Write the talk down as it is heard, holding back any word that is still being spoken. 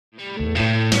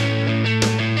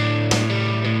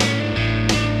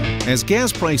As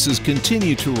gas prices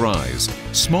continue to rise,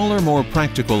 smaller, more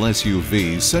practical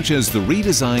SUVs such as the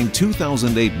redesigned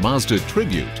 2008 Mazda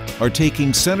Tribute are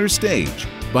taking center stage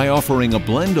by offering a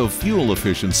blend of fuel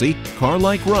efficiency,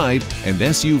 car-like ride, and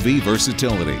SUV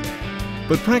versatility.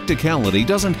 But practicality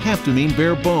doesn't have to mean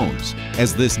bare bones,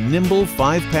 as this nimble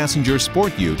 5-passenger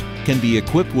sport ute can be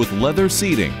equipped with leather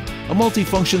seating, a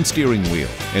multifunction steering wheel,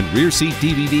 and rear seat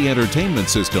DVD entertainment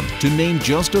system, to name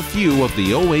just a few of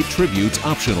the '08 Tribute's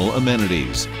optional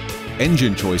amenities.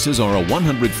 Engine choices are a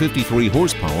 153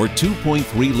 horsepower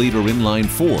 2.3-liter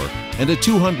inline-4 and a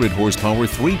 200 horsepower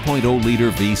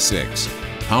 3.0-liter V6.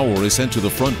 Power is sent to the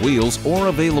front wheels or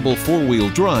available 4-wheel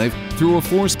drive through a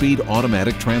 4-speed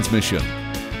automatic transmission.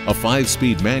 A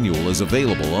 5-speed manual is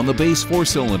available on the base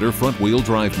 4-cylinder front-wheel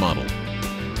drive model.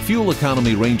 Fuel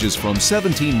economy ranges from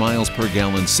 17 miles per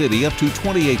gallon city up to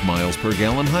 28 miles per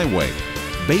gallon highway.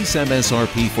 Base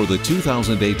MSRP for the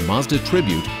 2008 Mazda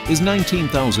Tribute is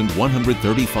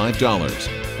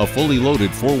 $19,135. A fully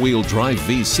loaded 4-wheel drive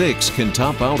V6 can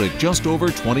top out at just over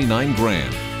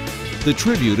 $29,000. The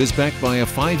Tribute is backed by a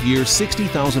 5-year,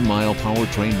 60,000-mile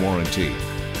powertrain warranty.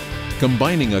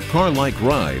 Combining a car-like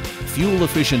ride,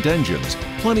 fuel-efficient engines,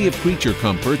 plenty of creature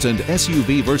comforts, and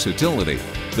SUV versatility,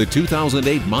 the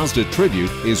 2008 Mazda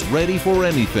Tribute is ready for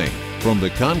anything, from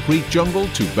the concrete jungle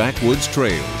to backwoods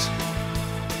trails.